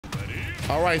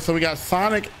All right, so we got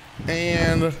Sonic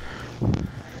and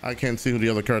I can't see who the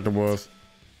other character was.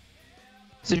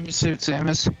 Zero Suit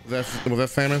Samus. Was that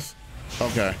Samus?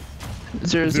 Okay.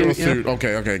 Zero Suit. Suit. Yeah.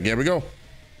 Okay. Here we go.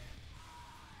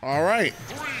 All right.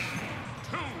 3,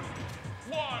 2,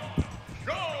 1,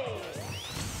 go!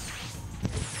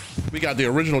 We got the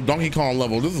original Donkey Kong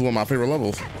level. This is one of my favorite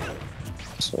levels.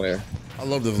 I swear. I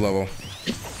love this level.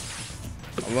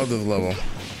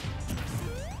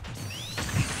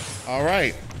 All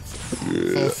right.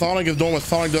 Yeah. So Sonic is doing what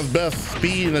Sonic does best: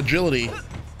 speed and agility,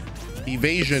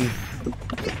 evasion,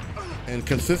 and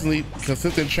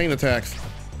consistent chain attacks.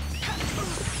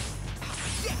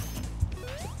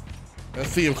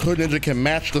 Let's see if 𝐏𝐚𝐬𝐡 can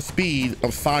match the speed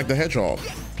of Sonic the Hedgehog,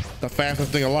 the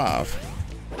fastest thing alive.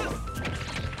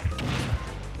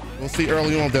 We'll see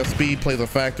early on if that speed plays a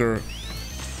factor.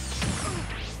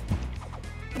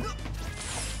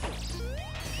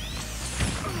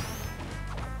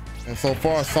 And so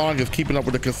far, Sonic is keeping up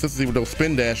with the consistency with those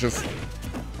spin dashes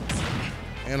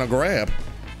and a grab.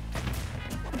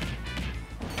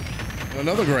 And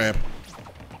another grab.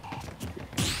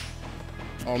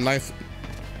 Oh, nice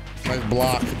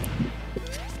block.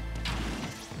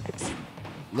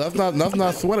 Let's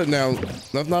not sweat it now.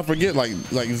 Let's not forget, like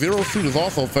Zero Suit is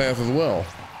also fast as well.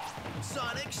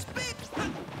 Sonic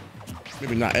spin.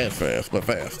 Maybe not as fast, but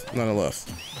fast nonetheless.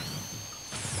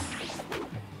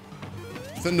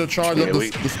 Cinder charged up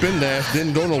the spin dash,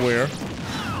 didn't go nowhere.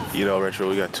 You know, Retro,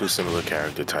 we got two similar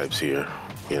character types here.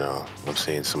 You know, I'm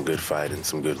seeing some good fight and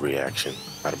some good reaction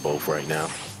out of both right now.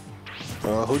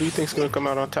 Who do you think's gonna come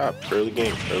out on top? Early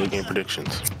game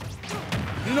predictions.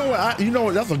 You know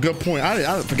what? That's a good point.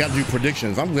 I forgot to do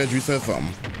predictions. I'm glad you said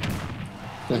something.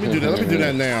 Let me do that. Let me do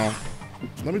that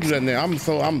now.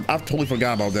 I've totally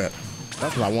forgot about that.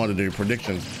 That's what I wanted to do,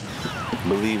 predictions. I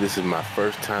believe this is my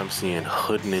first time seeing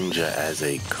𝐏𝐚𝐬𝐡 as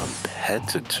a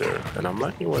competitor, and I'm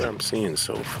liking what I'm seeing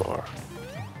so far.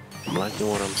 I'm liking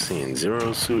what I'm seeing.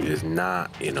 Zero Suit is not,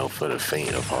 you know, for the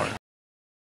faint of heart.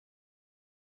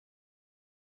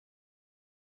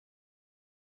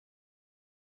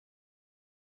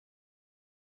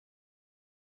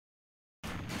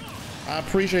 I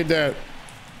appreciate that.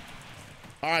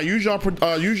 All right, use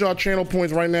y'all channel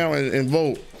points right now and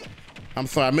vote. I'm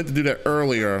sorry, I meant to do that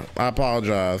earlier. I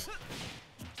apologize.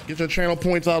 Get your channel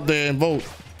points out there and vote.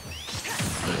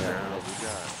 Yeah, we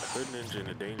got 𝐏𝐚𝐬𝐡 in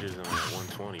the danger zone at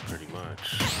 120 pretty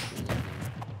much.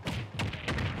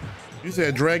 You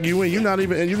said drag you in. You're not in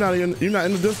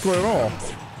the Discord at all.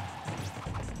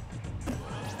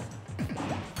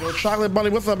 Yo, Chocolate Bunny,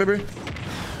 what's up, baby?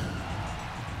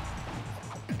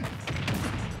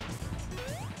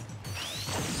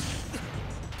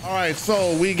 All right,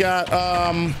 so we got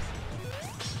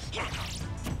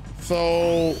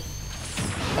so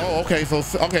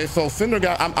Cinder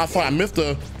got. I'm sorry, I missed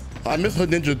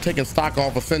𝐏𝐚𝐬𝐡 taking stock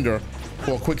off of Cinder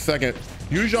for a quick second.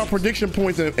 Use your prediction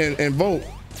points and vote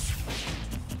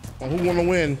on who want to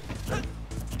win.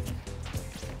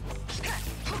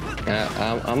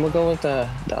 I'm gonna go with the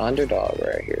underdog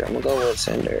right here. I'm gonna go with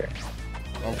Cinder.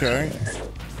 Okay.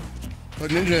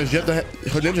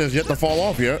 𝐏𝐚𝐬𝐡 has yet to fall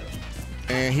off yet,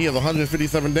 and he has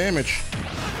 157 damage.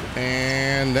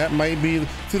 And that might be.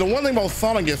 See, the one thing about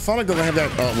Sonic is Sonic doesn't have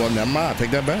that. Well, never mind.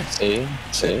 Take that back. See.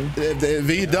 If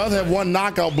he does have one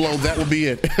knockout blow, that would be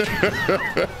it.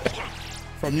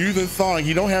 From using Sonic,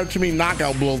 you don't have too many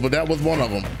knockout blows, but that was one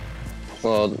of them.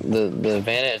 Well, the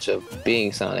advantage of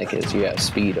being Sonic is you have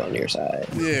speed on your side.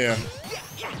 Yeah.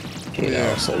 You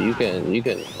know, so you can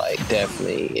like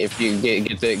definitely, if you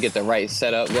get the right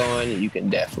setup going, you can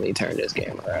definitely turn this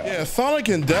game around. Yeah, Sonic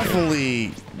can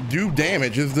definitely do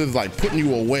damage. It's just like putting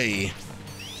you away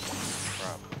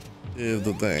is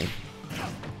the thing.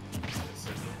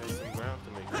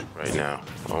 Right now,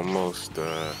 almost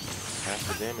half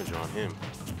the damage on him.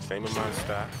 Same amount of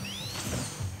stock.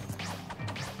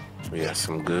 We got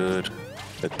some good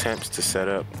attempts to set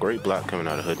up. Great block coming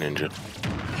out of 𝐏𝐚𝐬𝐡.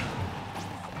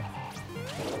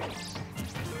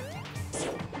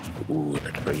 Ooh,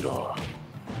 that radar.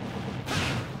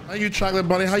 How you, Chocolate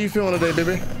Bunny? How you feeling today,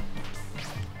 baby?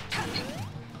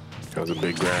 That was a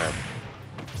big grab.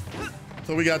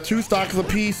 So we got 2 stocks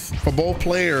apiece for both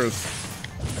players.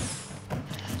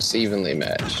 It's evenly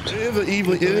matched. This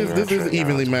is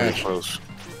evenly matched. Close.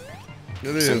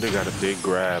 It is. Cinder got a big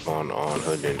grab on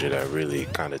𝐏𝐚𝐬𝐡 that really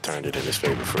kind of turned it in his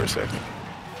favor for a second.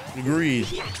 Agreed.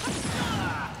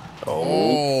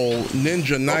 Oh,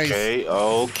 Ninja, nice.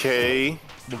 Okay.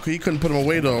 He couldn't put him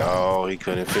away though. Oh, he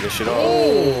couldn't finish it off.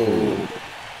 Oh.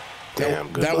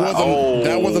 Damn, good. That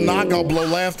was a knockout blow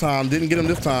last time. Didn't get him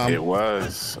this time. It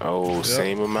was. Oh, yep.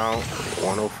 Same amount.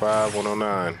 105,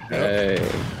 109. Hey.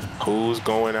 Who's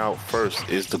going out first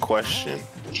is the question.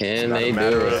 Can Not they a do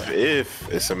matter it? of if,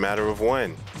 it's a matter of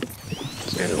when.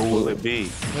 And who will it be?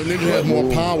 Ninja has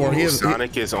more power.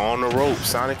 Sonic is on the ropes.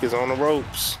 Sonic is on the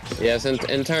ropes. Yes, in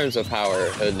terms of power,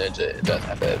 Hood Ninja does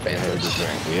have the advantage.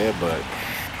 Yeah, but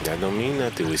that don't mean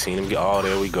nothing. We seen him get. Oh,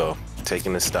 there we go.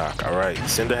 Taking the stock. All right.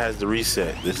 Cinder has the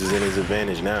reset. This is in his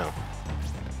advantage now.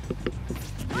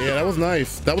 Yeah, that was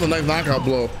nice. That was a nice knockout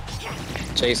blow.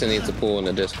 Jason needs to pull in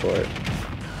the Discord.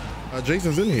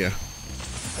 Jason's in here.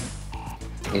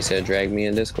 He said, "Drag me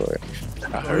in Discord."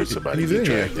 I heard somebody He's get in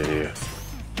here. dragged in here.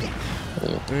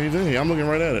 Yeah, he's in here. I'm looking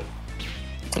right at it.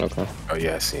 Okay. Oh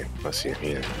yeah, I see him. I see him.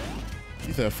 Yeah.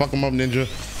 He said, "Fuck him up, Ninja."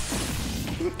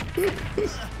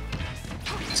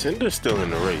 Cinder's still in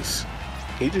the race.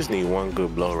 He just need one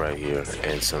good blow right here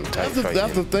and some tight fighting.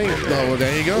 That's the thing. No,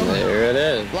 there you go. There it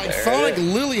is. Like There Sonic it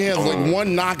is. literally has like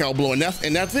one knockout blow, and that's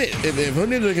it. If her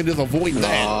Ninja can just avoid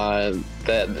that.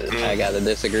 I gotta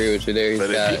disagree with you there. But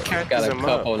if he He's catches got a him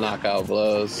couple up. knockout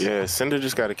blows. Yeah, Cinder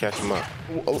just got to catch him up.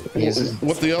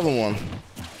 What's the other one?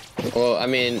 Well, I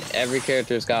mean, every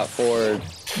character's got 4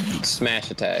 smash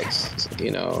attacks.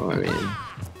 You know, I mean,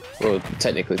 well,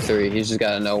 technically 3. He's just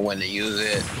gotta know when to use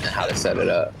it and how to set it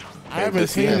up. I haven't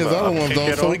does he seen have his a other up ones kick though.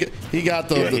 at So all? he got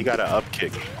the. Yeah, he got an up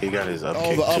kick. He got his up Oh,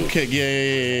 kick. the up too. kick.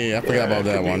 Yeah. I forgot Yeah, about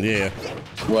that could one. be. Yeah.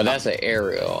 Well, that's an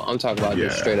aerial. I'm talking about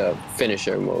just Yeah. straight up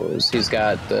finisher moves. He's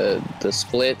got the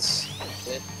splits.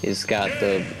 He's got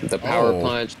the power Oh.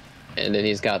 punch, and then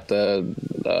he's got the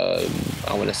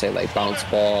I want to say like bounce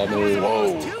ball move.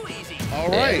 Whoa. All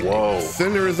right. Whoa.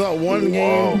 Cinder is up 1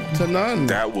 game to none.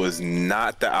 That was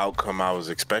not the outcome I was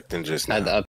expecting just now.